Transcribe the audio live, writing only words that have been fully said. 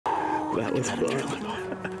That was fun.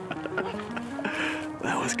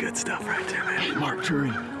 That was good stuff right there, man. Hey, Mark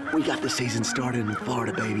Drury, we got the season started in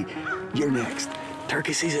Florida, baby. You're next.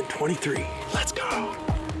 Turkey season 23. Let's go.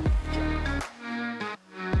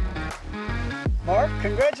 Mark,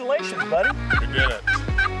 congratulations, buddy. We did it.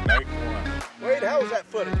 Night one. Wade, how was that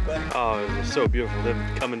footage, buddy? Oh, it was so beautiful.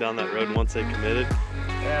 Them coming down that road once they committed.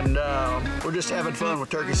 And we're just having fun with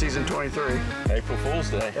Turkey Season 23. April Fool's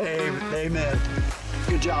Day. Amen.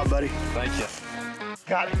 Good job, buddy. Thank you.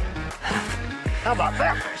 Got it. How about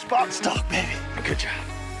that? Spot and stock, baby. Good job.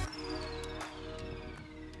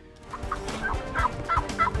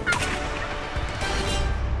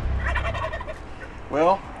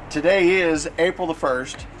 Well, today is April the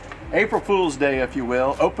 1st, April Fool's Day, if you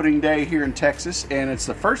will, opening day here in Texas, and it's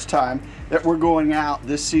the first time that we're going out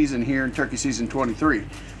this season here in Turkey Season 23.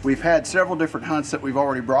 We've had several different hunts that we've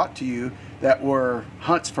already brought to you that were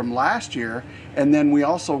hunts from last year, and then we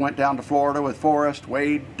also went down to Florida with Forrest,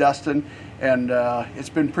 Wade, Dustin, and it's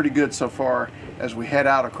been pretty good so far as we head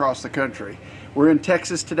out across the country. We're in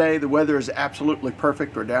Texas today. The weather is absolutely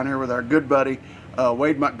perfect. We're down here with our good buddy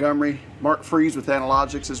Wade Montgomery. Marc Freese with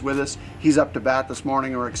Analogics is with us. He's up to bat this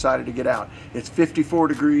morning and we're excited to get out. It's 54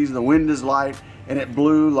 degrees, the wind is light, and it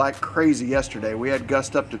blew like crazy yesterday. We had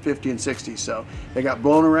gusts up to 50 and 60, so they got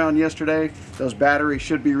blown around yesterday. Those batteries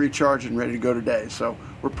should be recharged and ready to go today, so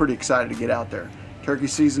we're pretty excited to get out there. Turkey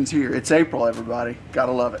season's here. It's April, everybody.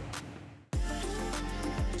 Gotta love it.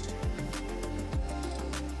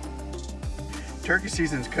 Turkey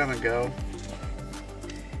seasons come and go,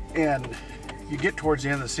 and you get towards the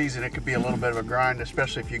end of the season, it could be a little bit of a grind,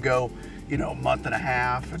 especially if you go, you know, a month and a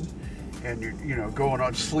half and you're, you know, going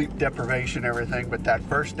on sleep deprivation, everything. But that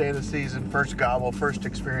first day of the season, first gobble, first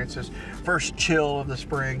experiences, first chill of the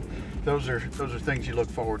spring, those are things you look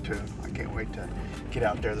forward to. I can't wait to get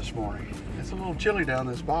out there this morning. It's a little chilly down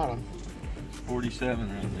this bottom.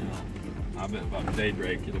 47 right now. I bet about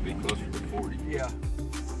daybreak it'll be closer to 40. Yeah.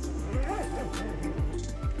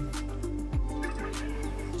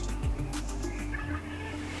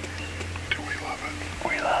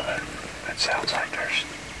 We love it. It sounds like there's,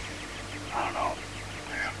 I don't know,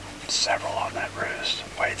 several on that roost.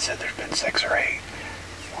 Wade said there's been 6 or 8.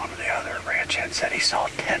 One of the other ranch hands said he saw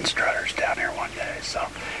 10 strutters down here one day. So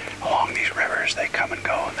along these rivers, they come and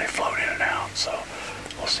go and they float in and out. So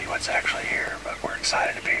we'll see what's actually here, but we're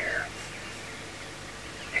excited to be here.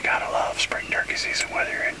 You gotta love spring turkey season,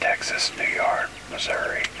 whether you're in Texas, New York,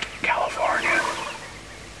 Missouri, California.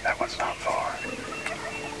 That one's not far.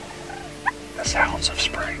 The sounds of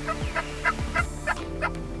spring.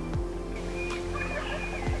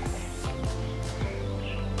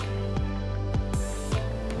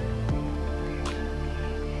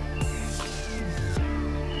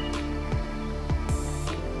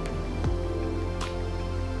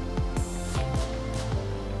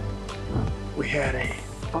 We had a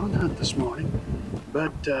fun hunt this morning,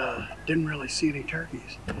 but didn't really see any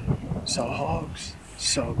turkeys. Saw hogs,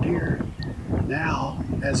 saw deer. Now,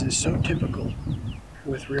 as is so typical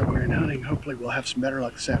with Rio Grande hunting, hopefully we'll have some better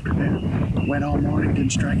luck this afternoon. Went all morning,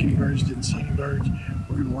 didn't strike any birds, didn't see any birds.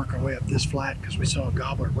 We're gonna work our way up this flat because we saw a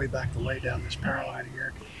gobbler way back the way down this power line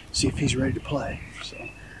here. See if he's ready to play. So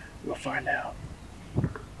we'll find out.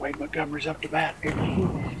 Wade Montgomery's up to bat.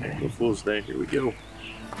 April Fool's Day, here we go.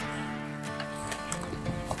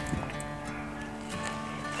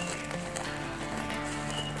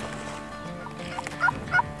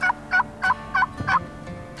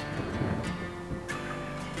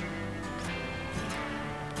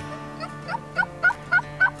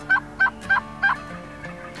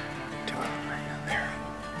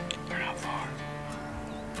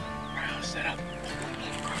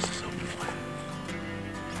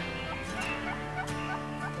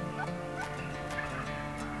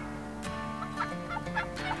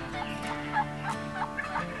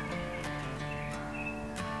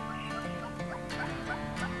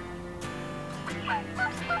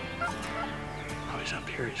 He's up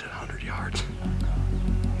here, he's at 100 yards.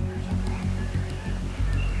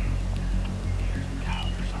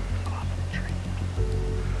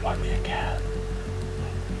 Might be a cat.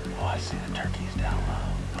 Oh, I see the turkeys down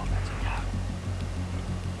low. Oh, that's a cat.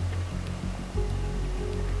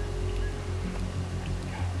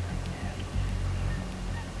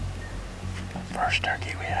 First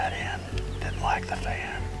turkey we had in didn't like the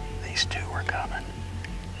fan. These 2 were coming,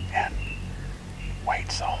 and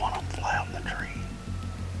Wade saw one of them fly out in the tree,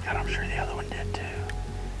 and I'm sure the other one did too.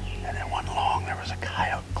 And then one long, there was a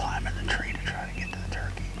coyote climbing the tree to try to get to the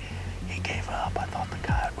turkey. He gave up. I thought the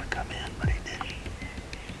coyote would come in, but he didn't.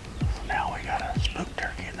 So now we got a spook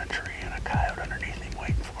turkey in the tree and a coyote underneath him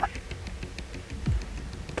waiting for him.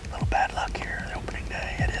 Little bad luck here, opening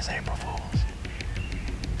day. It is April Fool's.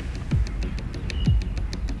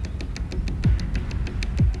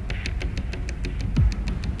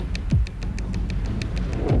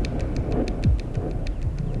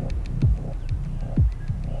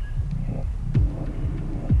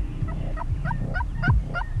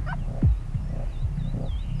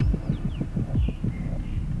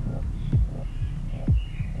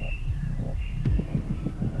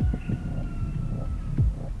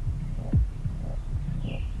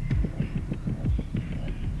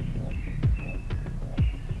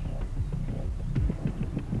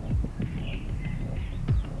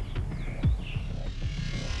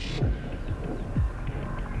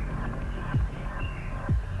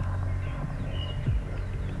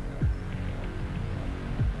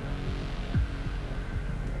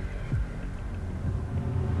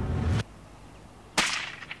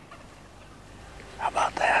 How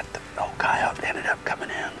about that? The old coyote ended up coming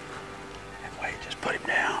in. And Wade just put him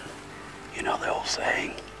down. You know the old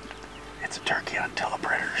saying, it's a turkey until a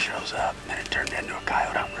predator shows up, and then it turned into a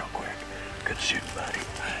coyote hunt real quick. Good shooting, buddy.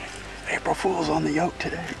 April Fool's on the yoke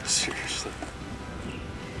today. Seriously.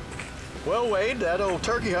 Well, Wade, that old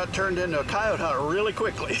turkey hunt turned into a coyote hunt really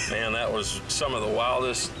quickly. Man, that was some of the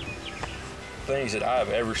wildest things that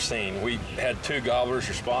I've ever seen. We had 2 gobblers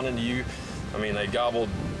responding to you. I mean, they gobbled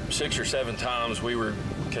 6 or 7 times. We were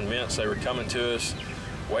convinced they were coming to us.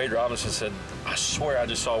 Wade Robinson said, I swear I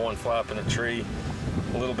just saw one fly up in a tree.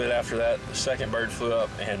 A little bit after that, the second bird flew up,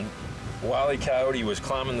 and Wile E. Coyote was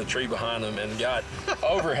climbing the tree behind them and got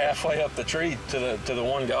over halfway up the tree to the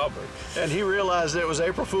one gobbler. And he realized it was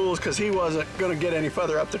April Fool's because he wasn't going to get any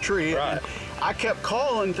further up the tree. Right. And I kept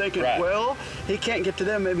calling thinking, Right. well, he can't get to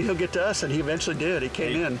them, maybe he'll get to us, and he eventually did. He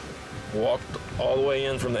came in. Walked all the way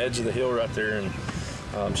in from the edge of the hill right there and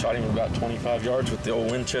shot him about 25 yards with the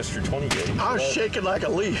old Winchester 20 gauge. I was shaking like a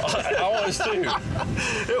leaf. I was too.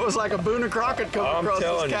 It was like a Boone and Crockett coming I'm across this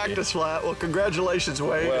telling you. cactus flat. Well, congratulations,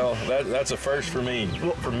 Wade. Well, that's a first for me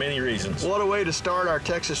for many reasons. What a way to start our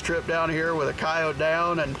Texas trip down here with a coyote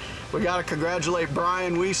down. And we got to congratulate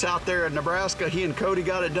Brian Weiss out there in Nebraska. He and Cody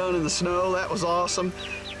got it done in the snow. That was awesome.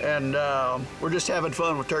 And we're just having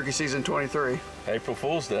fun with Turkey Season 23. April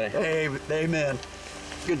Fool's Day. Hey, amen.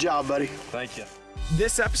 Good job, buddy. Thank you.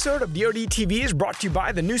 This episode of DoD TV is brought to you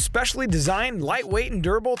by the new specially designed, lightweight, and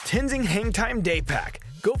durable Tenzing Hang Time Day Pack.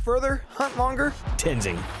 Go further, hunt longer,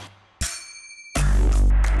 Tenzing.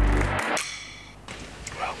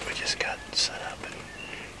 Well, we just got set up in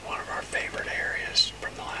one of our favorite areas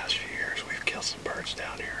from the last few years. We've killed some birds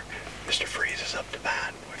down here. Mr. Freese is up to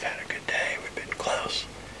bat. We've had a good day. We've been close.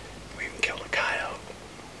 We even killed a coyote.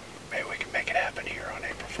 Maybe we can make it happen here on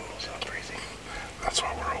April Fool's, huh, Freese? That's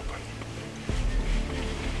what we're hoping.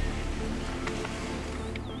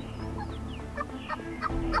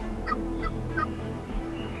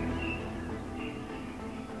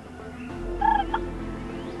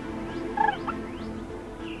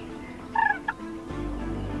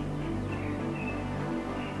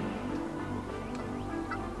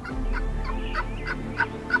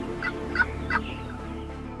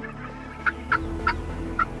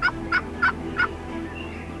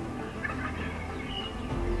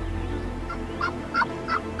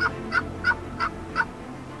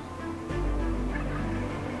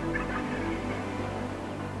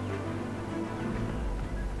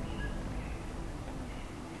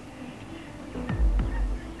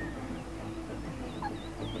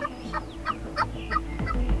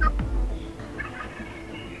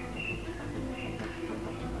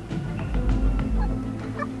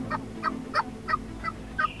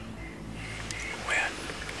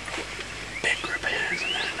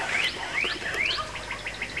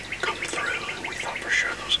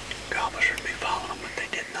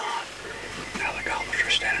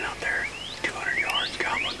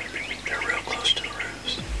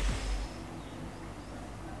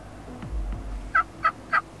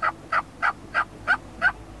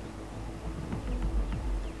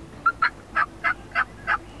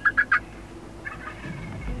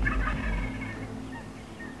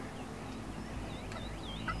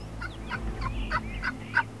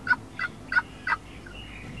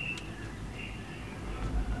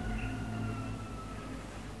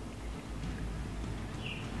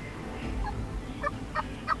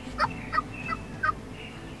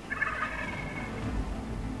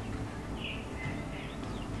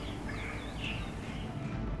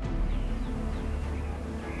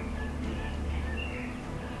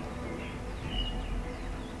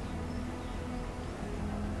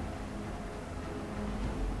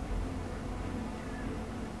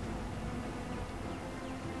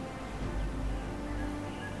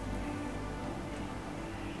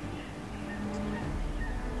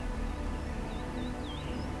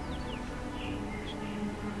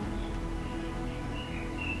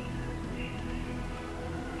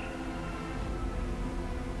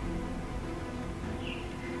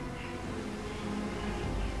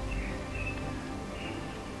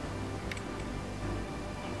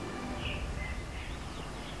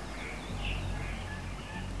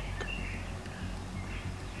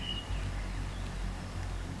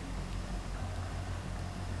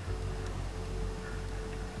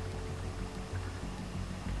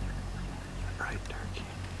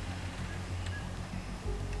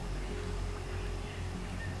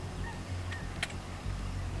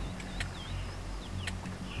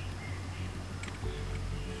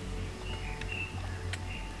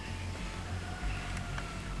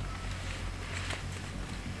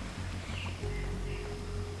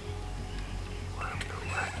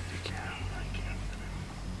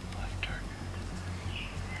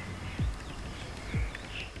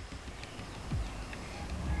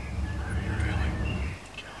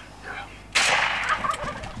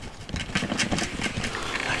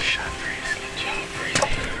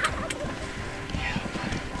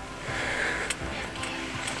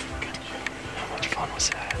 was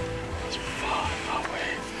that? It was fun. Oh,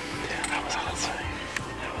 wait. Damn, that was awesome.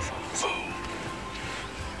 That was awesome. Boom.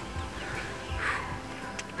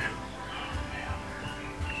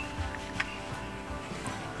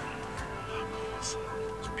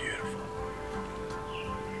 It's beautiful.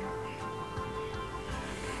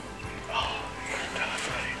 Oh, you're done,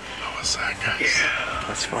 buddy. How was that, guys? Yeah.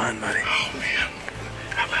 That's fun, buddy. Oh, man.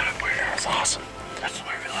 How about it, Wader? That was awesome. That's the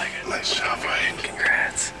way we like it. Nice job, Wade.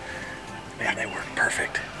 Congrats. Man, they worked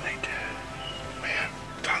perfect. They did. Man,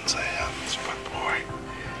 tons of hens, but boy,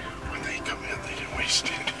 when they come in, they didn't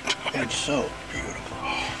waste any time. It's so beautiful.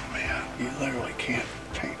 Oh, man. You literally can't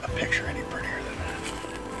paint a picture any prettier than that.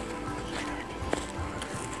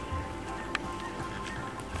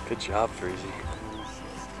 Good job, Freese.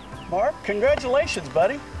 Mark, congratulations,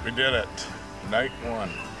 buddy. We did it. Night one.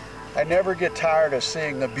 I never get tired of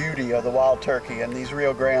seeing the beauty of the wild turkey, and these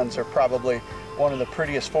Rio Grandes are probably one of the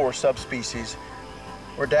prettiest 4 subspecies.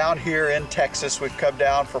 We're down here in Texas. We've come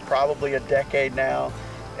down for probably a decade now,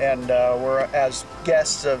 and we're as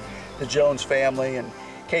guests of the Jones family, and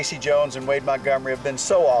Casey Jones and Wade Montgomery have been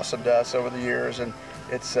so awesome to us over the years, and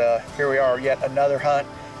it's here we are, yet another hunt.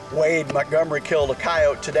 Wade Montgomery killed a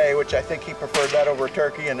coyote today, which I think he preferred that over a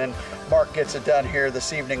turkey, and then Mark gets it done here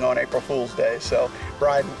this evening on April Fool's Day. So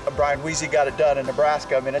Brian Weezy got it done in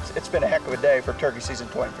Nebraska. I mean, it's been a heck of a day for Turkey Season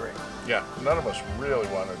 23. Yeah, none of us really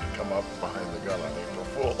wanted to come up behind the gun on April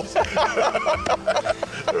Fools.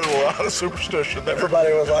 There was a lot of superstition there.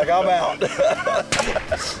 Everybody was like, I'm out.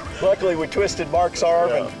 Luckily, we twisted Mark's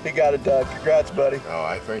arm, and he got it done. Congrats, buddy. Oh,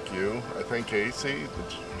 I thank you. I thank Casey,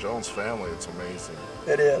 the Jones family. It's amazing.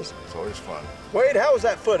 It is. It's always fun. Wade, how was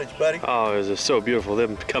that footage, buddy? Oh, it was just so beautiful.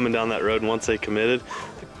 Them coming down that road, and once they committed,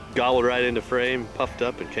 gobbled right into frame, puffed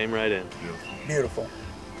up, and came right in. Beautiful. Beautiful.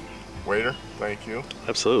 Waiter, thank you.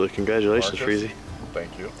 Absolutely. Congratulations, Marcus, Freese.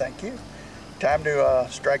 Thank you. Thank you. Time to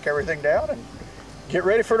strike everything down and get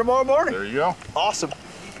ready for tomorrow morning. There you go. Awesome.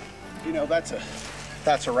 You know, that's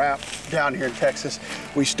a wrap down here in Texas.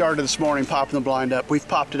 We started this morning popping the blind up. We've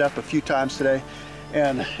popped it up a few times today,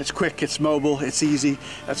 and it's quick, it's mobile, it's easy.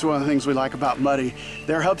 That's one of the things we like about Muddy.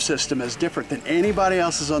 Their hub system is different than anybody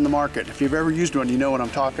else's on the market. If you've ever used one, you know what I'm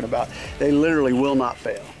talking about. They literally will not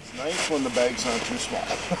fail. It's nice when the bags aren't too small.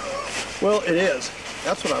 Well, it is.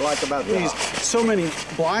 That's what I like about these. So many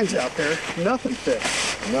blinds out there, nothing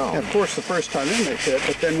fits. No. And of course, the first time in they fit,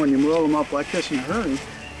 but then when you roll them up like this in a hurry,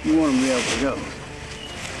 you want them to be able to go.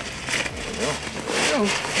 There you go.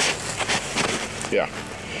 Yeah,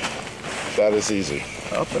 that is easy.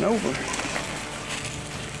 Up and over.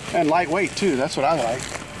 And lightweight too, that's what I like.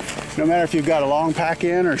 No matter if you've got a long pack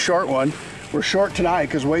in or a short one. We're short tonight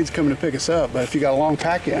because Wade's coming to pick us up, but if you got a long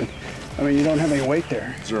pack in, I mean, you don't have any weight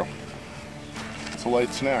there. Zero. It's a light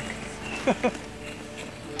snack.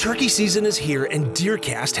 Turkey season is here and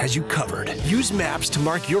DeerCast has you covered. Use maps to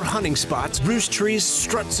mark your hunting spots, roost trees,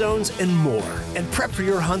 strut zones, and more. And prep for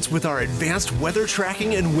your hunts with our advanced weather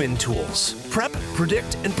tracking and wind tools. Prep,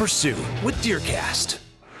 predict, and pursue with DeerCast.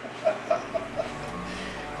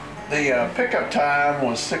 The pickup time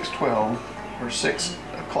was 6:12 or 6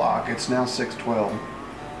 o'clock. It's now 6:12,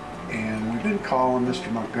 and we've been calling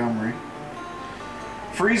Mr. Montgomery.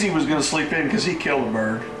 Freese was going to sleep in because he killed a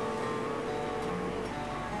bird.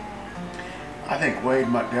 I think Wade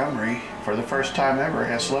Montgomery, for the first time ever,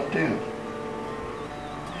 has slept in.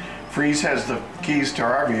 Freese has the keys to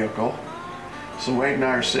our vehicle, so Wade and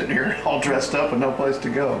I are sitting here all dressed up and no place to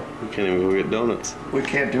go. We can't even go get donuts. We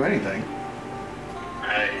can't do anything.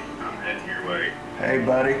 Hey, I'm heading your way. Hey,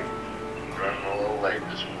 buddy. I'm running a little late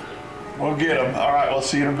this morning. We'll get him. All right, we'll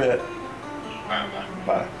see you in a bit. Bye-bye.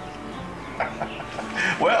 Bye.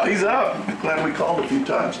 Well, he's up. Glad we called a few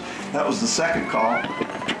times. That was the second call.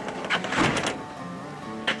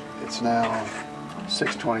 It's now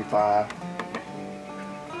 6:25.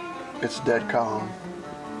 It's dead calm.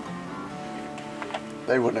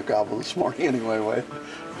 They wouldn't have gobbled this morning anyway, Wade.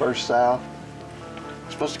 First south.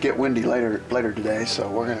 It's supposed to get windy later today, so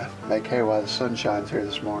we're gonna make hay while the sun shines here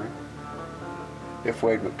this morning. If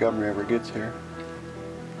Wade Montgomery ever gets here.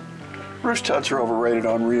 Roost hunts are overrated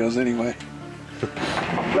on Rios anyway.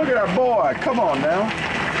 Look at our boy, come on now.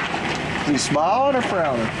 Is he smiling or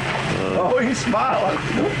frowning? Oh, he's smiling.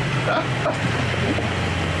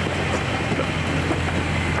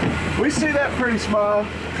 We see that pretty smile.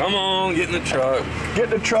 Come on, get in the truck. Get in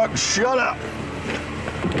the truck, shut up.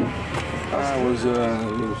 I was a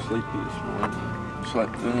little sleepy this morning.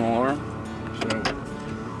 Slept in the alarm. So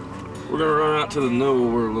we're gonna run out to the knoll.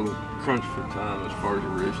 We're a little crunched for time as far as the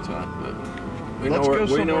roost hunt, but we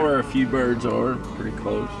know where a few birds are, pretty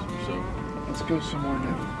close. So let's go somewhere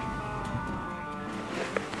new.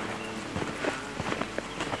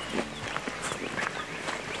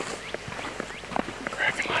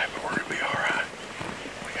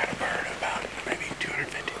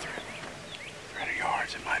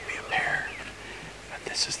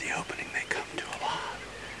 this is the opening they come to a lot,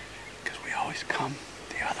 because we always come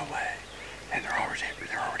the other way, and they're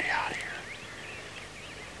already out here.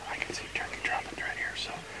 I can see turkey dropping right here,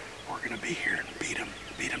 so we're gonna be here and beat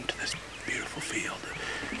them to this beautiful field.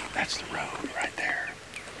 That's the road right there.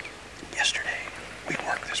 Yesterday, we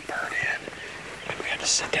worked this bird in, and we had to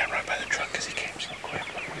sit down right by the truck because he came so quick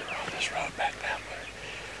when we were on this road back that way.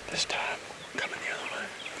 This time, coming the other way.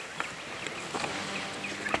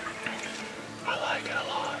 I like it a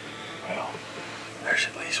lot. Well, there's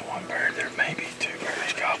at least one bird. There may be two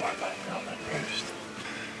birds gobbling back on the roost.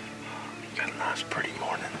 Got a nice pretty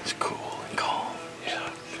morning. It's cool and calm. Yeah.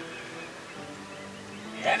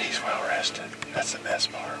 And he's well rested. That's the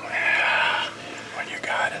best part. When your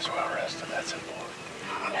guide is well rested, that's important.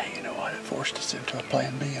 Hey, you know what? It forced us into a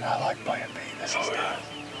plan B, and I like plan B. This is good.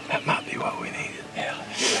 That might be what we needed. Yeah,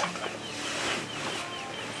 exactly.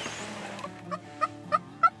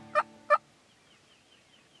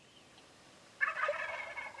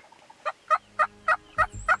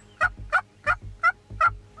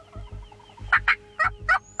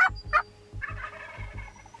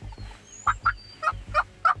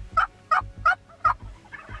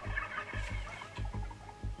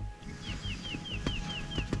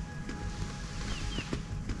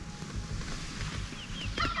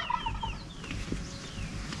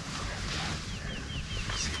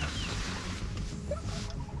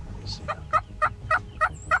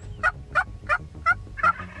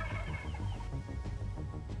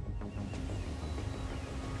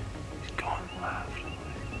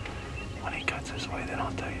 When he cuts his way, then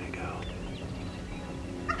I'll tell you to go.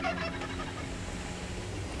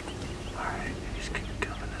 Alright, he's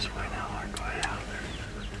coming this way now, Mark. Go ahead out there.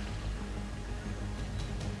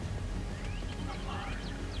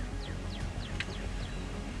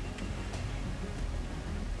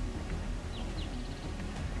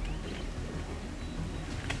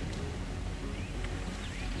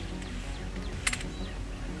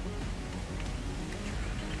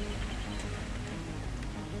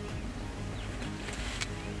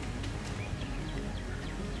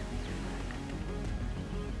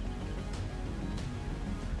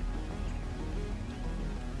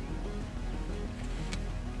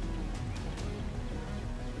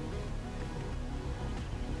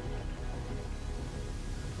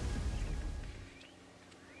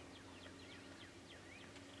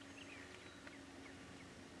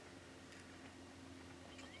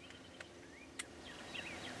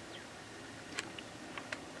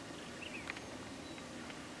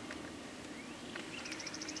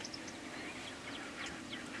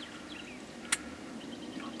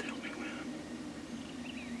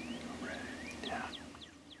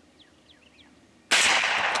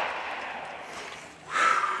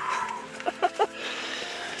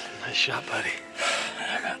 Nice shot, buddy.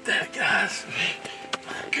 How about that, guys?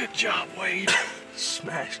 Good job, Wade.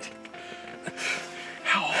 Smashed him.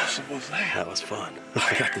 How awesome was that? That was fun.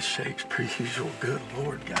 I got the shakes per usual. Good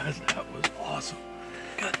Lord, guys, that was awesome.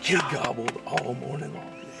 Good job. He gobbled all morning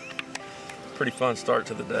long. Pretty fun start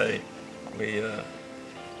to the day. We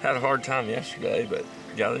had a hard time yesterday, but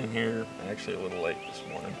got in here actually a little late this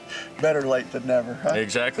morning. Better late than never, huh?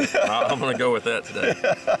 Exactly. I'm going to go with that today.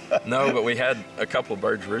 No, but we had a couple of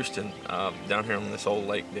birds roosting down here on this old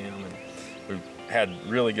lake dam, and we've had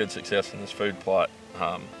really good success in this food plot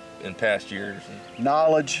in past years.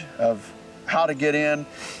 Knowledge of how to get in.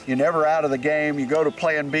 You're never out of the game. You go to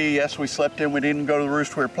plan B. Yes, we slept in. We didn't go to the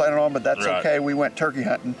roost we were planning on, but that's right. Okay. We went turkey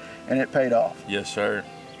hunting, and it paid off. Yes, sir.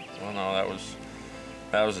 Well, no,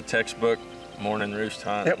 that was a textbook morning roost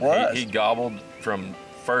hunt. It was. He gobbled from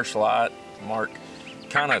first light. Mark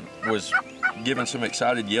kind of was giving some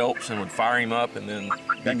excited yelps and would fire him up and then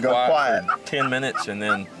be quiet for 10 minutes and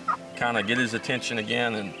then kind of get his attention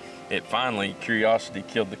again, and it finally, curiosity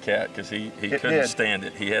killed the cat because he couldn't stand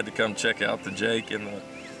it. He had to come check out the Jake and the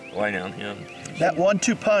lay down hen. That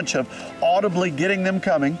 1-2 punch of audibly getting them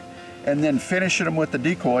coming and then finishing them with the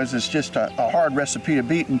decoys is just a hard recipe to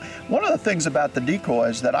beat. And one of the things about the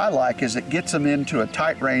decoys that I like is it gets them into a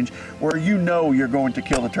tight range where you know you're going to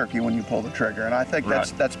kill the turkey when you pull the trigger. And I think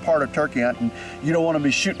that's part of turkey hunting. You don't want to be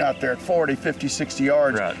shooting out there at 40, 50, 60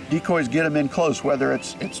 yards. Right. Decoys get them in close, whether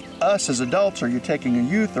it's us as adults or you're taking a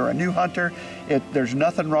youth or a new hunter. There's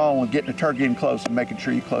nothing wrong with getting a turkey in close and making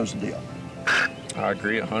sure you close the deal. I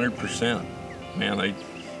agree 100%. Man,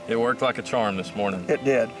 it worked like a charm this morning. It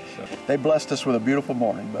did. So. They blessed us with a beautiful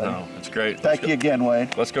morning, buddy. No, it's great. Thank you again,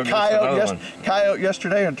 Wade. Let's go get us another one. Coyote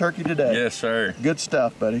yesterday and turkey today. Yes, sir. Good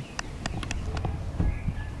stuff, buddy.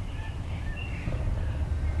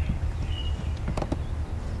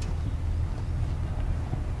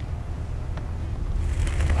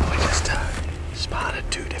 We just spotted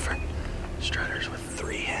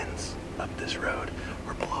up this road.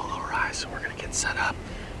 We're below low rise, so we're gonna get set up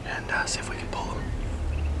and see if we can pull them.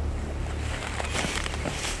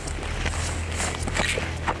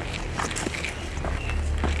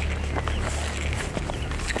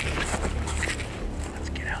 Let's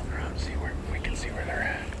get out the road and see where we can see where they're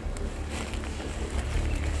at.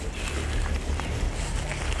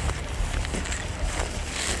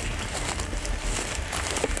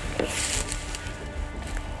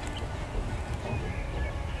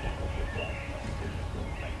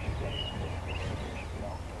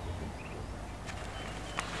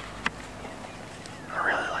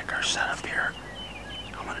 Setup here.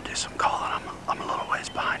 I'm gonna do some calling. I'm a little ways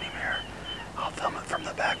behind him here. I'll film it from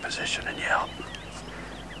the back position and yell.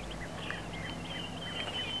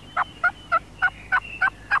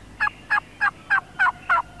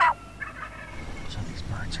 So these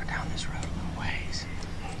birds are down this road a little ways.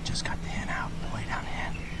 Just got the hen out, way down the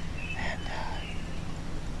hen, and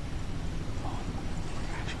oh,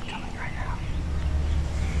 they're actually coming right now.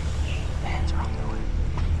 The hens are on their way.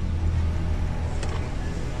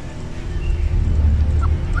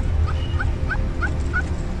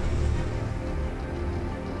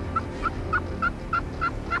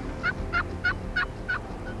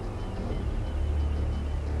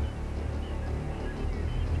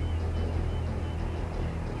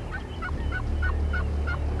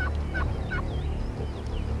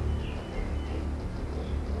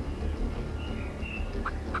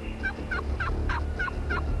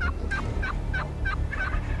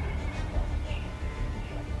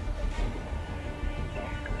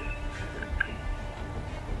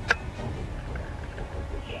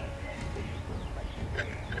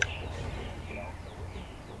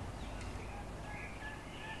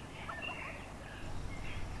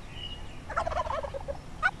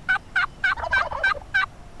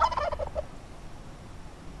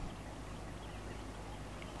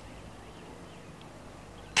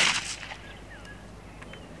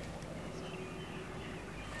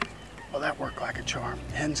 Well, that worked like a charm.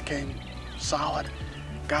 Hens came solid.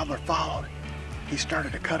 Gobbler followed. He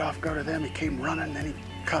started to cut off, go to them. He came running, then he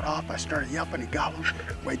cut off. I started yelping, he gobbled.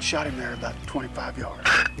 Wade shot him there about 25 yards.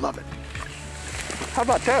 Love it. How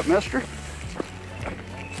about that, mister? He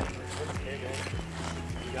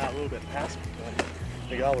got a little bit past me, but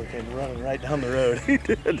the gobbler came running right down the road. He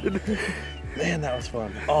did. Man, that was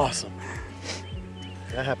fun. Awesome.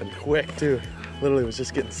 That happened quick, too. Literally was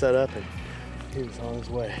just getting set up and he was on his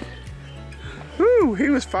way. Woo, he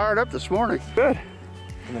was fired up this morning. Good.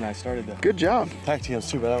 And then I started to Good job. attack hens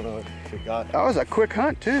too, but I don't know if it got. That was a quick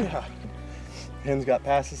hunt too. Yeah. Hens got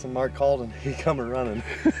past us and Mark called and he come running.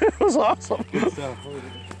 It was awesome. Good stuff.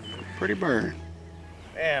 Pretty bird.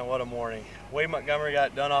 Man, what a morning. Wade Montgomery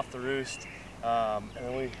got done off the roost, and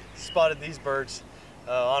then we spotted these birds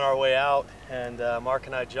on our way out, and Mark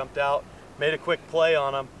and I jumped out, made a quick play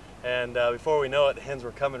on them, and before we know it, the hens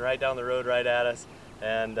were coming right down the road right at us,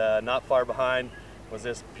 and not far behind was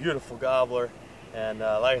this beautiful gobbler, and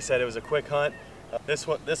like I said, it was a quick hunt. This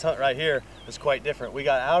hunt right here is quite different. We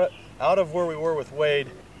got out of where we were with Wade,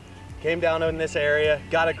 came down in this area,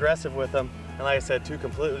 got aggressive with them, and like I said, two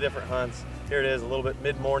completely different hunts. Here it is, a little bit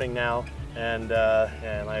mid-morning now, and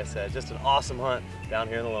like I said, just an awesome hunt down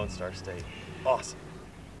here in the Lone Star State. Awesome.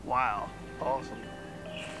 Wow, awesome.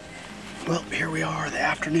 Well, here we are, the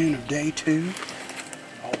afternoon of day 2.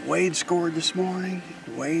 Wade scored this morning.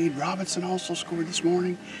 Wade Robinson also scored this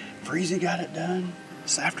morning. Freese got it done.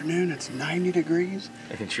 This afternoon, it's 90 degrees.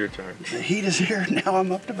 It's your turn. The heat is here, now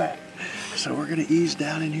I'm up to bat. So we're gonna ease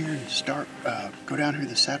down in here and start, go down here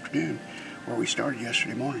this afternoon where we started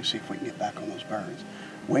yesterday morning, see if we can get back on those birds.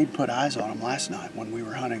 Wade put eyes on them last night when we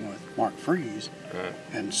were hunting with Marc Freese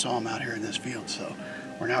and saw them out here in this field. So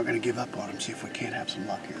we're now gonna give up on them, see if we can't have some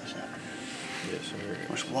luck here this afternoon. Yes, sir. Of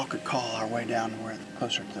course, we'll call our way down where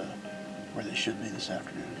closer to where they should be this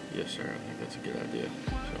afternoon. Yes, sir. I think that's a good idea.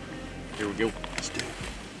 So, here we go. Let's do it.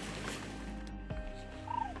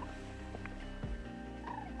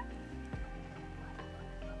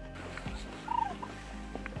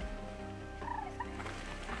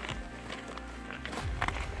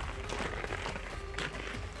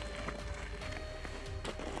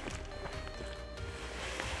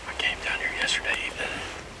 I came down here yesterday evening.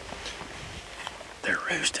 They're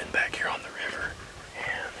roosting back here on the river,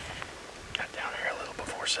 and got down here a little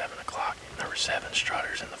before 7 o'clock. There were 7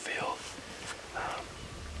 strutters in the field.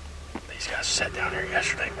 These guys sat down here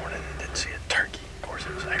yesterday morning and didn't see a turkey. Of course,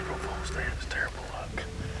 it was April Fool's Day. It was terrible luck.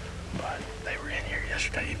 But they were in here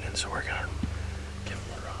yesterday evening, so we're gonna give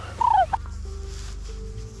them a run.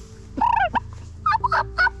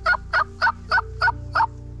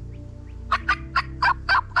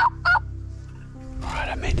 All right,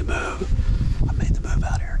 I made the move.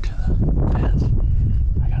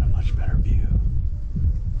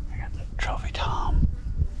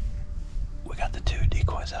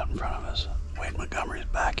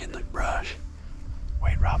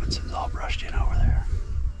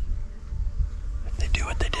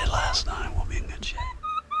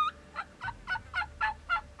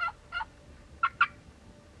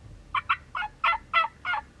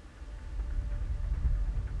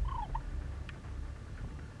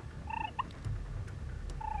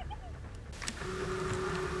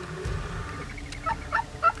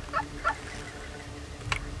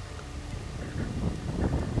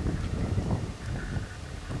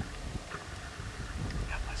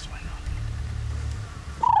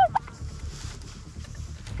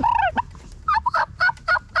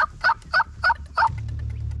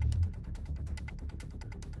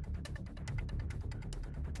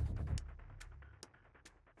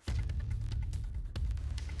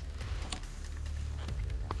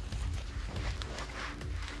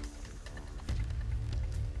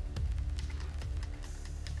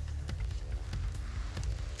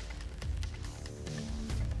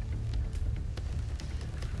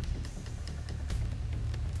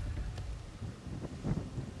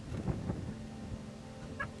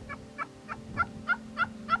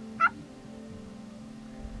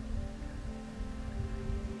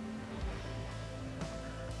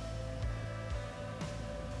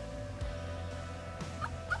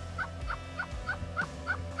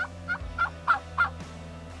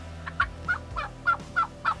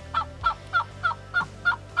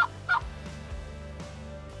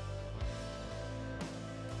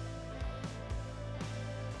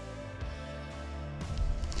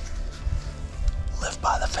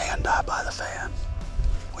 fan die by the fan.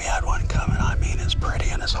 We had one coming, I mean, as pretty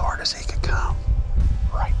and as hard as he could come.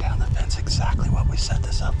 Right down the fence, exactly what we set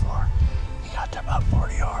this up for. He got to about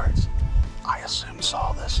 40 yards. I assume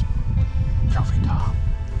saw this trophy tom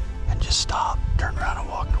and just stopped, turned around and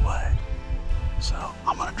walked away. So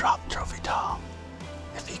I'm gonna drop the trophy tom.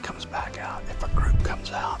 If he comes back out, if a group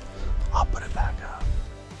comes out, I'll put it back up.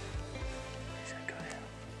 He said, go ahead.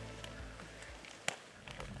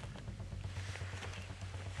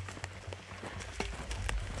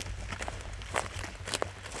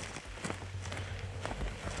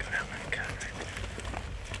 Go down that cut right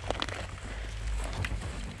there.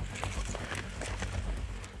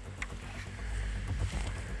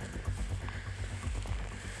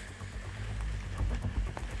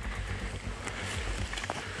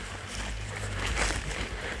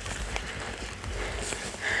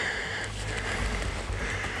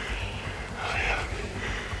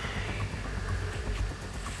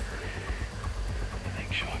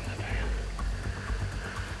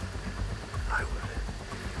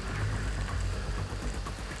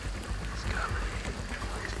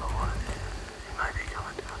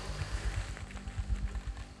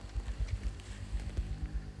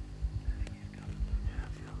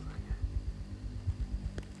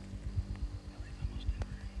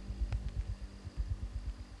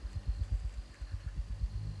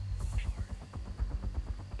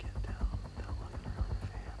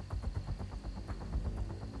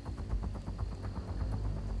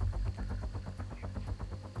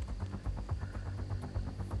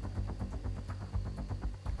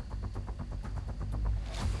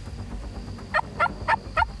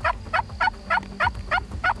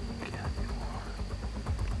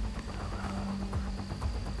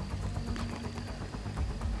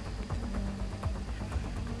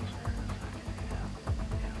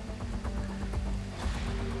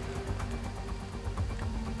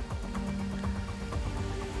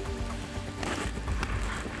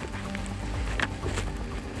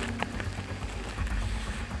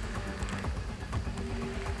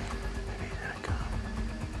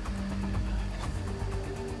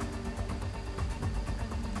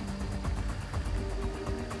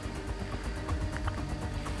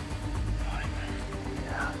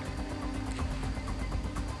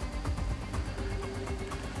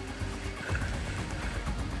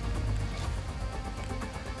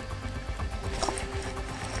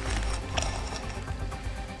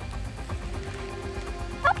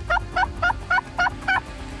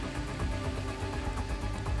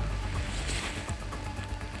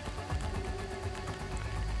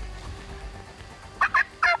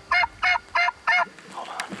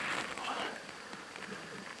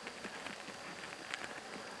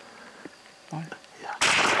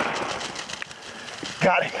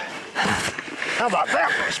 Got him. How about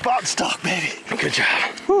that for a spot and stock, baby? Good job.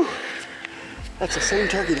 Whew. That's the same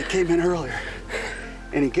turkey that came in earlier.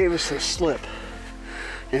 And he gave us this slip.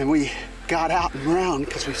 And we got out and around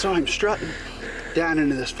because we saw him strutting down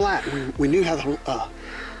into this flat. We knew how the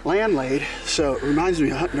land laid, so it reminds me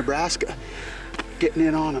of hunting Nebraska, getting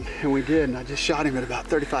in on him, and we did, and I just shot him at about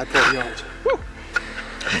 35, 40 yards. Woo.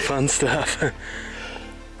 Fun stuff.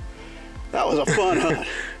 That was a fun hunt.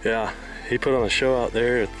 Yeah, he put on a show out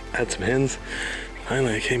there, had some hens.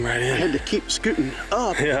 Finally, it came right in. I had to keep scooting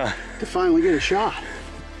up to finally get a shot.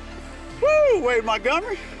 Woo, Wade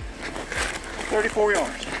Montgomery, 34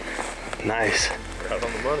 yards. Nice. Right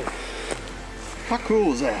on the money. How cool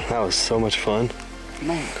was that? That was so much fun.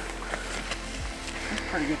 Man, that's a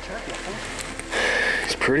pretty good turkey, huh?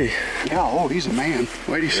 He's pretty. Yeah, oh, he's a man.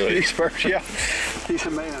 Wait, Really? he's first, yeah. He's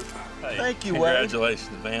a man. Hey, thank you, Wade.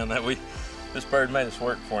 Congratulations, man. This bird made us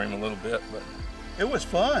work for him a little bit, but It was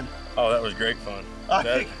fun. oh, that was great fun.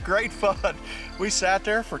 Great fun. We sat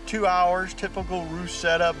there for 2 hours, typical roost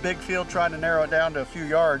setup, big field, trying to narrow it down to a few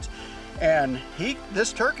yards. And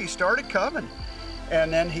this turkey started coming.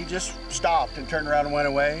 And then he just stopped and turned around and went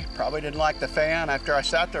away. Probably didn't like the fan. After I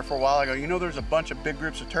sat there for a while, I go, you know, there's a bunch of big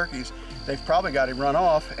groups of turkeys. They've probably got him run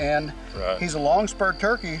off. And he's a long spurred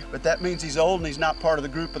turkey, but that means he's old and he's not part of the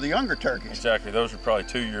group of the younger turkeys. Exactly. Those are probably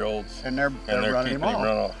 2-year-olds. And they're running him keeping him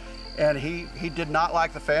run off. And he did not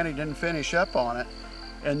like the fan. He didn't finish up on it.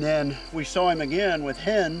 And then we saw him again with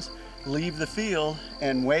hens leave the field,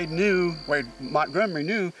 and Wade Montgomery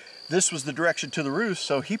knew this was the direction to the roost.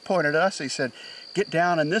 So he pointed at us. He said, "Get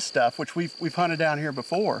down in this stuff," which we've hunted down here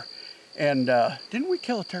before. And didn't we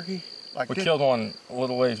kill a turkey? We killed one a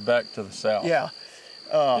little ways back to the south. Yeah.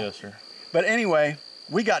 Yes, sir. But anyway,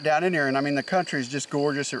 we got down in here, and I mean, the country is just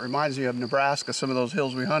gorgeous. It reminds me of Nebraska, some of those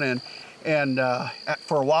hills we hunt in. And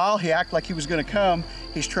for a while, he acted like he was going to come.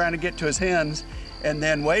 He's trying to get to his hens, And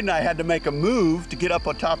then Wade and I had to make a move to get up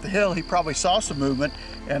on top of the hill. He probably saw some movement,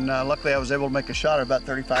 and luckily I was able to make a shot at about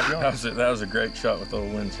 35 yards. That was a great shot with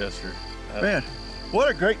old Winchester. Man, what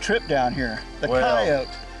a great trip down here. The Coyote,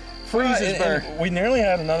 Freese's bird. We nearly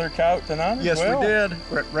had another coyote tonight as yes, well. we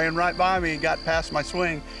did. Ran right by me and got past my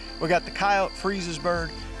swing. We got the Coyote, Freese's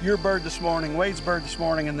bird, your bird this morning, Wade's bird this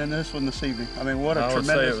morning, and then this one this evening. I mean, what a tremendous...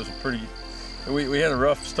 I would say it was a pretty... We had a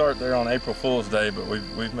rough start there on April Fool's Day, but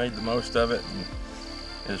we've made the most of it. And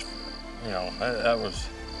it's, you know, that was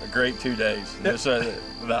a great 2 days. Just the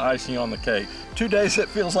icing on the cake. 2 days, it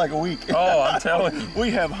feels like a week. Oh, I'm telling you.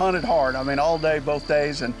 We have hunted hard. I mean, all day, both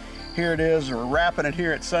days, and here it is. We're wrapping it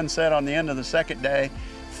here at sunset on the end of the second day.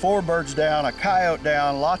 4 birds down, a coyote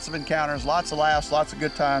down, lots of encounters, lots of laughs, lots of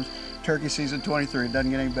good times. Turkey season 23. It doesn't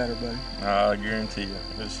get any better, buddy. I guarantee you.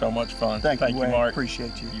 It was so much fun. Thank you, Wade. Mark.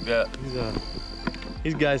 Appreciate you. You bet.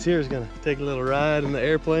 These guys here is going to take a little ride in the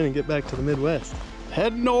airplane and get back to the Midwest.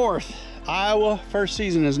 Head north. Iowa first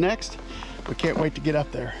season is next. We can't wait to get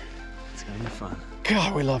up there. It's going to be fun.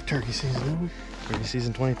 God, we love turkey season, don't we? Turkey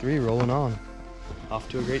season 23 rolling on. Off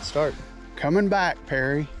to a great start. Coming back,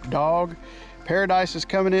 Perry. Dog. Paradise is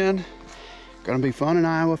coming in. Gonna be fun in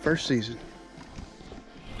Iowa first season.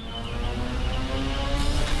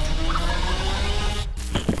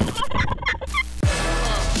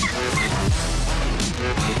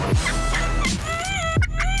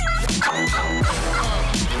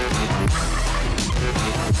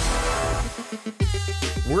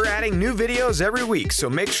 We're adding new videos every week, so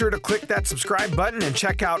make sure to click that subscribe button and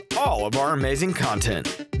check out all of our amazing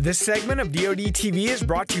content. This segment of DoD TV is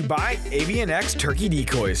brought to you by AVNX Turkey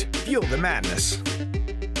Decoys. Fuel the madness.